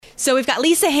So we've got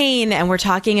Lisa Hain, and we're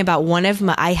talking about one of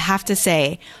my, I have to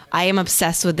say, I am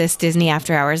obsessed with this Disney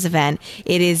After Hours event.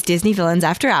 It is Disney Villains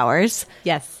After Hours.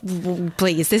 Yes.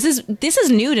 Please. This is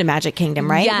new to Magic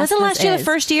Kingdom, right? Yes, wasn't last year the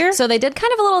first year? So they did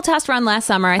kind of a little test run last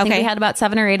summer. I think we had about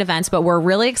 7 or 8 events, but we're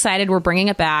really excited. We're bringing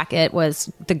it back.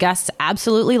 The guests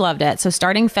absolutely loved it. So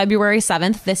starting February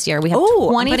 7th this year, we have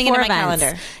 24 I'm putting it in my events.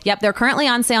 calendar. Yep, they're currently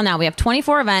on sale now. We have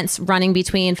 24 events running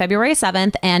between February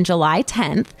 7th and July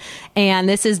 10th. And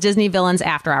this is Disney Villains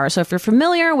After Hours. So if you're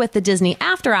familiar with the Disney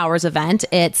After Hours event,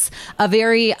 it's a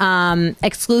very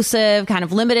exclusive kind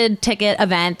of limited ticket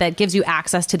event that gives you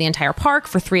access to the entire park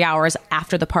for 3 hours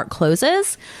after the park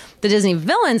closes. The Disney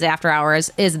Villains After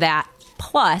Hours is that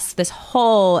plus this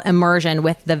whole immersion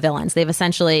with the villains. They've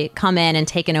essentially come in and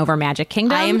taken over Magic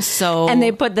Kingdom. And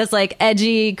they put this like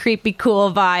edgy, creepy,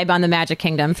 cool vibe on the Magic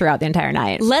Kingdom throughout the entire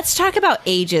night. Let's talk about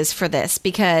ages for this,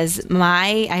 because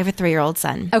I have a 3-year-old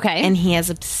son. Okay. And he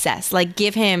is obsessed. Like,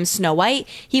 give him Snow White.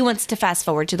 He wants to fast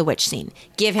forward to the witch scene.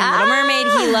 Give him Little Mermaid.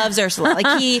 He loves Ursula.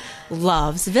 Like, he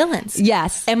loves villains.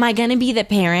 Yes. Am I going to be the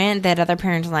parent that other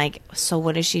parents are like, so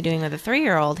what is she doing with a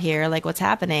 3-year-old here? Like, what's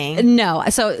happening? No.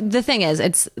 So the thing is,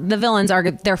 it's the villains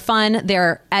they're fun,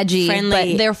 they're edgy,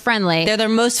 friendly. but they're friendly. They're their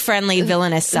most friendly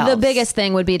villainous selves. The biggest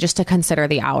thing would be just to consider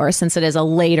the hours, since it is a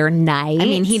later night. I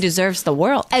mean, he deserves the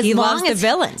world. He loves the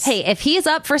villains. Hey, if he's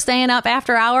up for staying up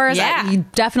after hours, you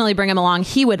definitely bring him along.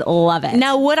 He would love it.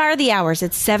 Now, what are the hours?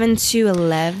 It's 7 to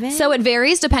 11? So it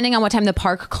varies depending on what time the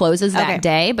park closes that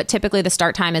day, but typically the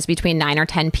start time is between 9 or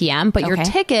 10 p.m., but your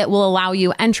ticket will allow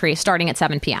you entry starting at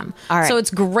 7 p.m. All right. So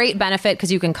it's great benefit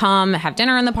because you can come, have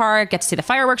dinner in the park, get to see the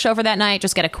fireworks show for that night,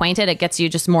 just get acquainted. It gets you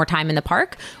just more time in the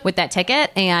park with that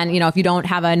ticket. And, if you don't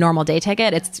have a normal day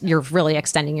ticket, you're really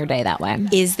extending your day that way.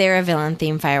 Is there a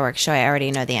villain-themed fireworks show? I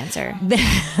already know the answer.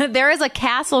 There is a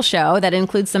castle show that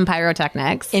includes some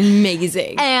pyrotechnics.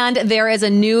 Amazing. And there is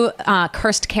a new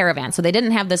cursed caravan. So they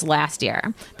didn't have this last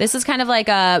year. This is kind of like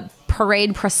a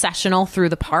parade processional through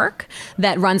the park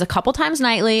that runs a couple times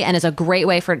nightly and is a great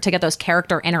way to get those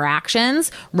character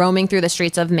interactions roaming through the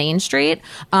streets of Main Street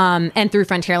and through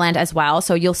Frontierland as well.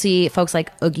 So you'll see folks like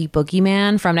Oogie Boogie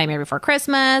Man from Nightmare Before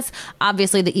Christmas,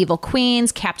 obviously the Evil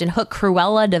Queens, Captain Hook,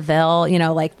 Cruella de Vil,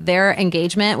 like their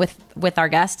engagement with our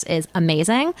guests is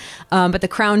amazing. But the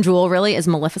crown jewel really is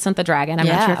Maleficent the Dragon. I'm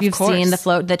not sure if you've seen the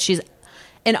float that she's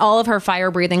in all of her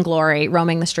fire-breathing glory,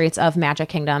 roaming the streets of Magic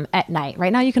Kingdom at night.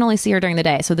 Right now, you can only see her during the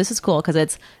day. So this is cool because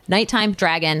it's nighttime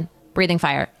dragon breathing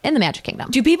fire in the Magic Kingdom.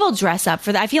 Do people dress up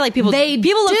for that? I feel like people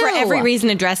look for every reason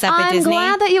to dress up at Disney.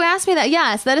 I'm glad that you asked me that.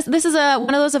 Yes, this is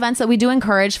one of those events that we do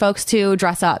encourage folks to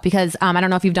dress up because I don't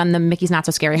know if you've done the Mickey's Not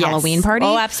So Scary Halloween party.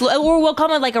 Oh, absolutely. Or we'll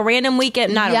come on like a random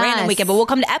weekend, not a random weekend, but we'll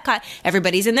come to Epcot.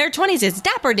 Everybody's in their 20s. It's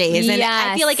Dapper Days. And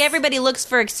I feel like everybody looks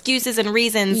for excuses and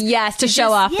reasons. Yes, to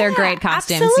show off their great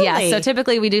costumes. Absolutely. Yes. So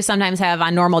typically we do sometimes have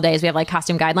on normal days, we have like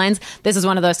costume guidelines. This is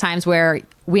one of those times where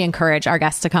we encourage our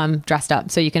guests to come dressed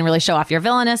up so you can really show off your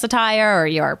villainous attire or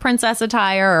your princess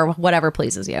attire or whatever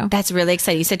pleases you. That's really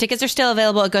exciting. So tickets are still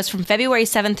available. It goes from February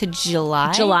 7th to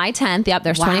July 10th. Yep.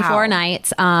 There's 24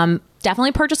 nights.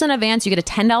 Definitely purchase in advance. You get a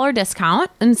 $10 discount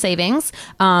in savings.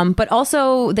 But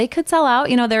also they could sell out.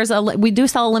 We do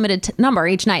sell a limited number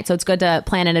each night. So it's good to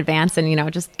plan in advance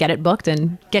and, just get it booked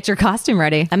and get your costume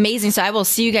ready. Amazing. So I will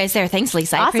see you guys there. Thanks,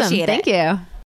 Lisa. Awesome. I appreciate it. Thank you.